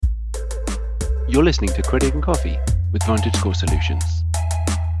You're listening to Credit and Coffee with VantageScore Solutions.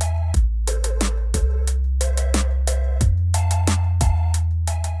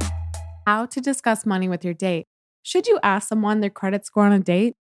 How to discuss money with your date. Should you ask someone their credit score on a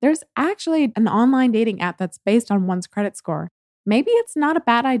date? There's actually an online dating app that's based on one's credit score. Maybe it's not a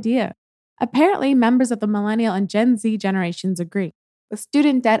bad idea. Apparently, members of the Millennial and Gen Z generations agree. With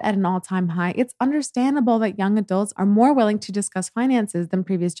student debt at an all-time high, it's understandable that young adults are more willing to discuss finances than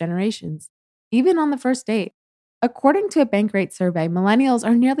previous generations, even on the first date. According to a Bankrate survey, millennials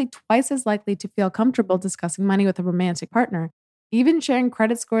are nearly twice as likely to feel comfortable discussing money with a romantic partner, even sharing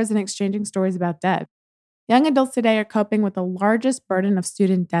credit scores and exchanging stories about debt. Young adults today are coping with the largest burden of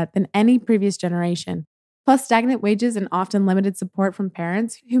student debt than any previous generation, plus stagnant wages and often limited support from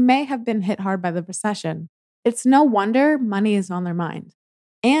parents who may have been hit hard by the recession. It's no wonder money is on their mind,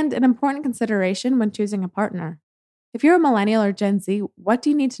 and an important consideration when choosing a partner. If you're a millennial or Gen Z, what do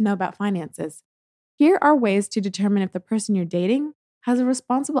you need to know about finances? Here are ways to determine if the person you're dating has a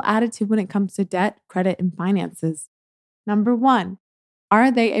responsible attitude when it comes to debt, credit, and finances. Number 1,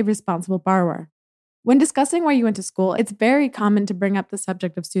 are they a responsible borrower? When discussing where you went to school, it's very common to bring up the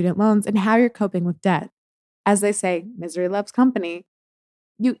subject of student loans and how you're coping with debt. As they say, misery loves company.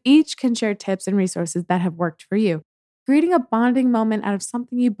 You each can share tips and resources that have worked for you, creating a bonding moment out of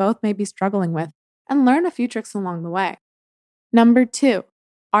something you both may be struggling with, and learn a few tricks along the way. Number 2,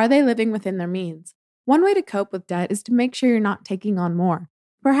 are they living within their means? One way to cope with debt is to make sure you're not taking on more.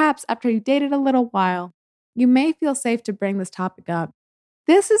 Perhaps after you've dated a little while, you may feel safe to bring this topic up.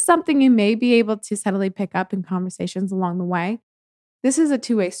 This is something you may be able to subtly pick up in conversations along the way. This is a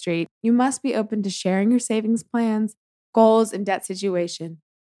two-way street. You must be open to sharing your savings plans, goals, and debt situation.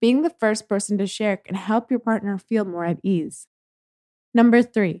 Being the first person to share can help your partner feel more at ease. Number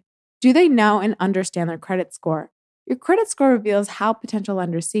 3, do they know and understand their credit score? Your credit score reveals how potential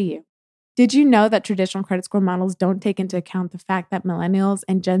lenders see you. Did you know that traditional credit score models don't take into account the fact that millennials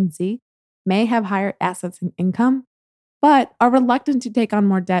and Gen Z may have higher assets and income, but are reluctant to take on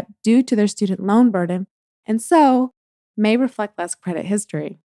more debt due to their student loan burden, and so may reflect less credit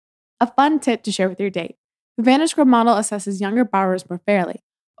history? A fun tip to share with your date. The VantageScore model assesses younger borrowers more fairly.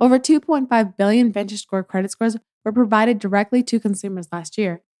 Over 2.5 billion VantageScore credit scores were provided directly to consumers last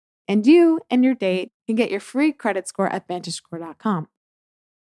year, and you and your date can get your free credit score at VantageScore.com.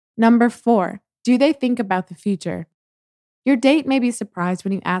 Number 4, do they think about the future? Your date may be surprised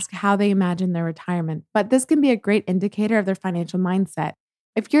when you ask how they imagine their retirement, but this can be a great indicator of their financial mindset.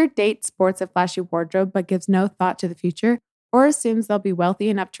 If your date sports a flashy wardrobe but gives no thought to the future, or assumes they'll be wealthy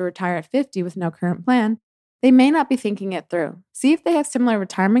enough to retire at 50 with no current plan, they may not be thinking it through. See if they have similar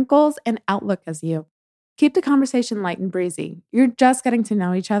retirement goals and outlook as you. Keep the conversation light and breezy. You're just getting to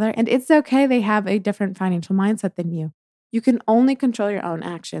know each other, and it's okay they have a different financial mindset than you. You can only control your own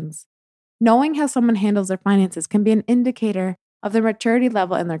actions. Knowing how someone handles their finances can be an indicator of their maturity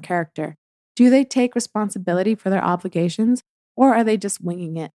level and their character. Do they take responsibility for their obligations, or are they just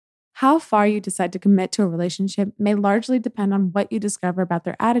winging it? How far you decide to commit to a relationship may largely depend on what you discover about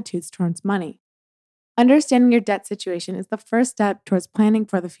their attitudes towards money. Understanding your debt situation is the first step towards planning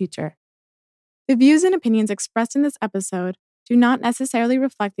for the future. The views and opinions expressed in this episode do not necessarily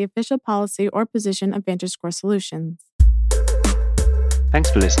reflect the official policy or position of VantageScore Solutions. Thanks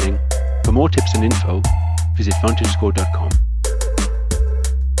for listening. For more tips and info, visit VantageScore.com.